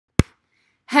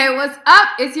Hey, what's up?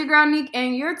 It's your girl Nique,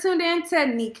 and you're tuned in to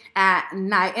Nique at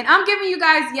Night. And I'm giving you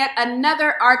guys yet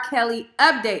another R. Kelly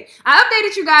update. I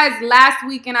updated you guys last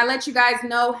week, and I let you guys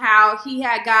know how he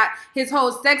had got his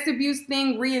whole sex abuse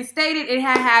thing reinstated. It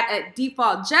had a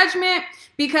default judgment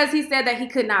because he said that he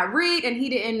could not read and he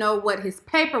didn't know what his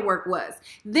paperwork was.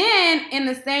 Then, in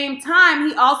the same time,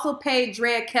 he also paid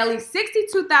Drea Kelly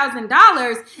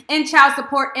 $62,000 in child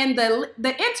support, and the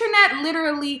internet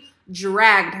literally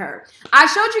dragged her. I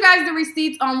showed you guys the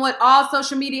receipts on what all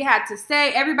social media had to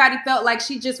say. Everybody felt like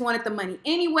she just wanted the money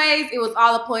anyways. It was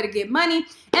all a ploy to get money.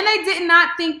 And they did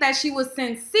not think that she was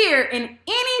sincere in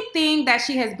anything that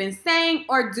she has been saying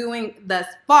or doing thus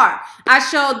far. I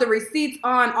showed the receipts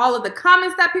on all of the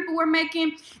comments that people were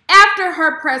making after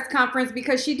her press conference,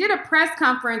 because she did a press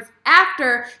conference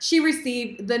after she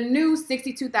received the new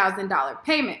 $62,000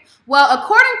 payment. Well,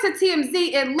 according to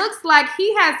TMZ, it looks like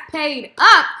he has paid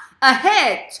up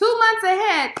ahead, 2 months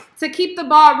ahead, to keep the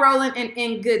ball rolling and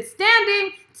in good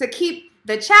standing, to keep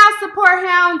the child support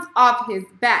hounds off his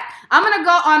back. I'm going to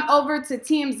go on over to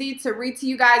TMZ to read to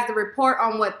you guys the report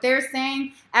on what they're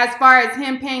saying as far as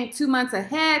him paying 2 months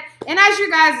ahead. And as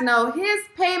you guys know, his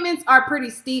payments are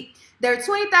pretty steep. They're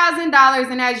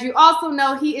 $20,000, and as you also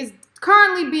know, he is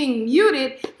currently being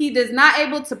muted. He is not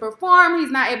able to perform. He's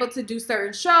not able to do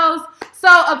certain shows. So,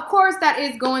 of course, that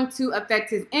is going to affect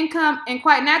his income. And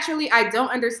quite naturally, I don't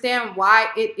understand why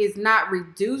it is not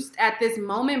reduced at this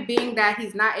moment, being that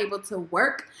he's not able to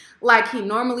work like he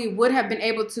normally would have been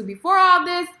able to before all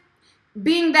this,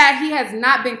 being that he has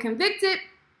not been convicted.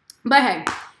 But hey,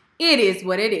 it is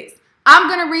what it is. I'm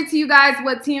going to read to you guys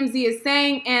what TMZ is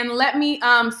saying, and let me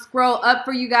scroll up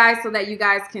for you guys so that you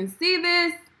guys can see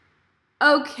this.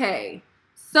 Okay,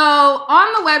 so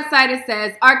on the website it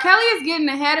says, R. Kelly is getting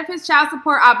ahead of his child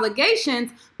support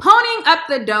obligations, ponying up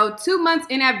the dough 2 months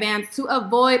in advance to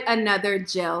avoid another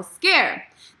jail scare.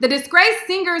 The disgraced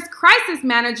singer's crisis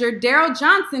manager, Daryl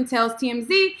Johnson, tells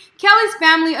TMZ Kelly's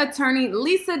family attorney,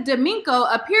 Lisa D'Amico,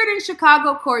 appeared in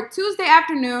Chicago court Tuesday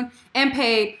afternoon and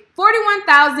paid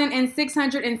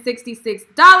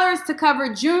 $41,666 to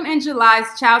cover June and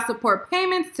July's child support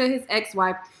payments to his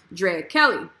ex-wife, Drea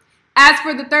Kelly. As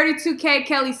for the $32K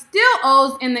Kelly still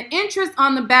owes in the interest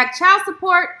on the back child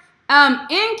support,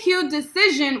 NQ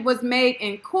decision was made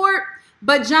in court,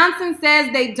 but Johnson says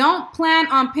they don't plan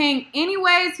on paying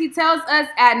anyways. He tells us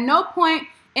at no point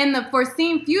in the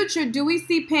foreseen future do we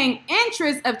see paying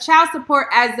interest of child support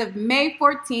as of May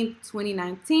 14th,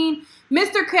 2019.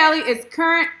 Mr. Kelly is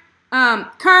current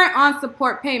on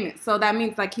support payments, so that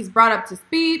means like he's brought up to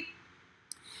speed.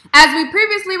 As we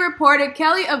previously reported,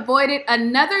 Kelly avoided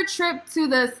another trip to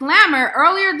the Slammer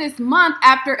earlier this month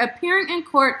after appearing in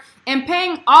court and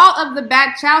paying all of the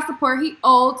back child support he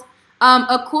owed,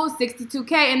 a cool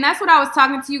 $62K. And that's what I was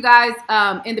talking to you guys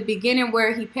in the beginning,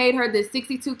 where he paid her the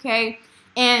 $62K.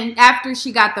 And after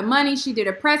she got the money, she did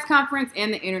a press conference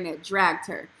and the internet dragged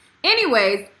her.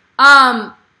 Anyways,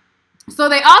 so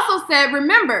they also said,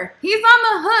 remember, he's on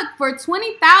the hook for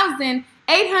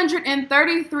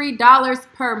 $20,833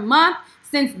 per month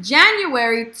since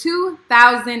January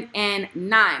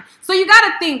 2009. So you got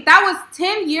to think, that was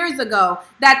 10 years ago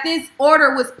that this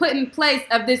order was put in place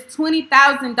of this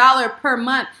 $20,000 per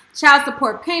month child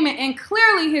support payment. And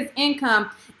clearly his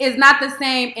income is not the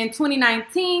same in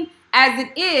 2019 as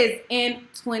it is in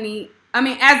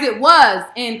as it was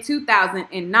in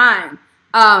 2009.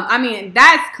 I mean,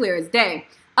 that's clear as day.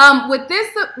 With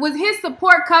his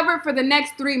support covered for the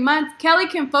next 3 months, Kelly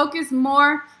can focus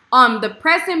more on the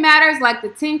pressing matters like the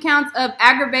 10 counts of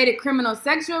aggravated criminal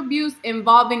sexual abuse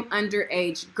involving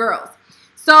underage girls.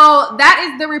 So that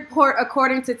is the report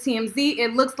according to TMZ.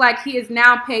 It looks like he is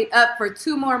now paid up for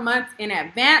 2 more months in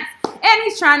advance, and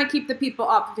he's trying to keep the people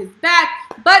off of his back,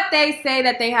 but they say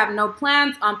that they have no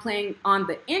plans on paying on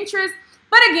the interest.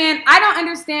 But again, I don't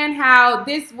understand how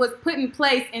this was put in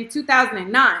place in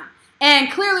 2009.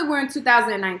 And clearly we're in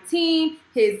 2019.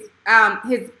 His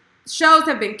shows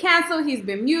have been canceled. He's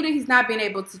been muted. He's not been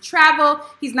able to travel.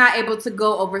 He's not able to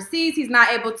go overseas. He's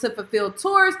not able to fulfill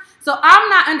tours. So I'm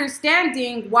not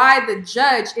understanding why the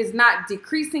judge is not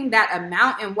decreasing that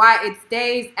amount and why it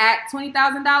stays at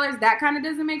 $20,000. That kind of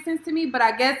doesn't make sense to me. But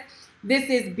I guess this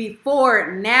is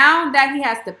before now that he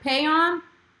has to pay on.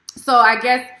 So I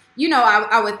guess, you know,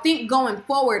 I would think going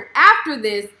forward after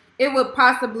this, it would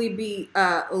possibly be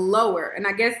lower. And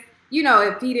I guess, you know,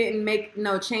 if he didn't make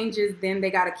no changes, then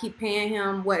they got to keep paying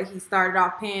him what he started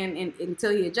off paying until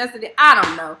he adjusted it. I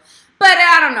don't know. But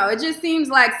I don't know. It just seems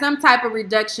like some type of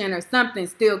reduction or something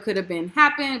still could have been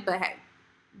happened. But hey,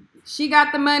 She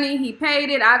got the money. He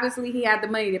paid it. Obviously, he had the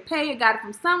money to pay it. Got it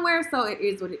from somewhere, so it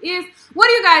is what it is. What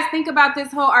do you guys think about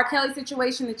this whole R. Kelly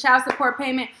situation, the child support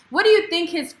payment? What do you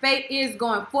think his fate is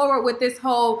going forward with this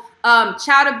whole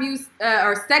child abuse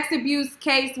or sex abuse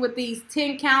case with these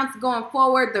 10 counts going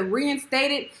forward, the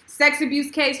reinstated sex abuse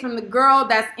case from the girl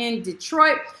that's in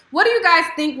Detroit? What do you guys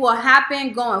think will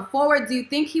happen going forward? Do you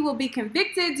think he will be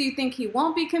convicted? Do you think he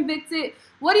won't be convicted?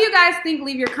 What do you guys think?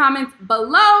 Leave your comments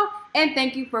below. And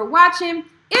thank you for watching.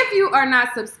 If you are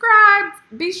not subscribed,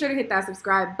 be sure to hit that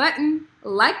subscribe button,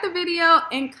 like the video,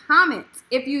 and comment.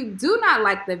 If you do not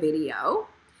like the video,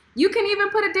 you can even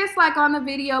put a dislike on the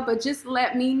video, but just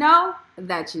let me know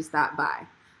that you stopped by.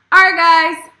 All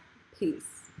right, guys. Peace.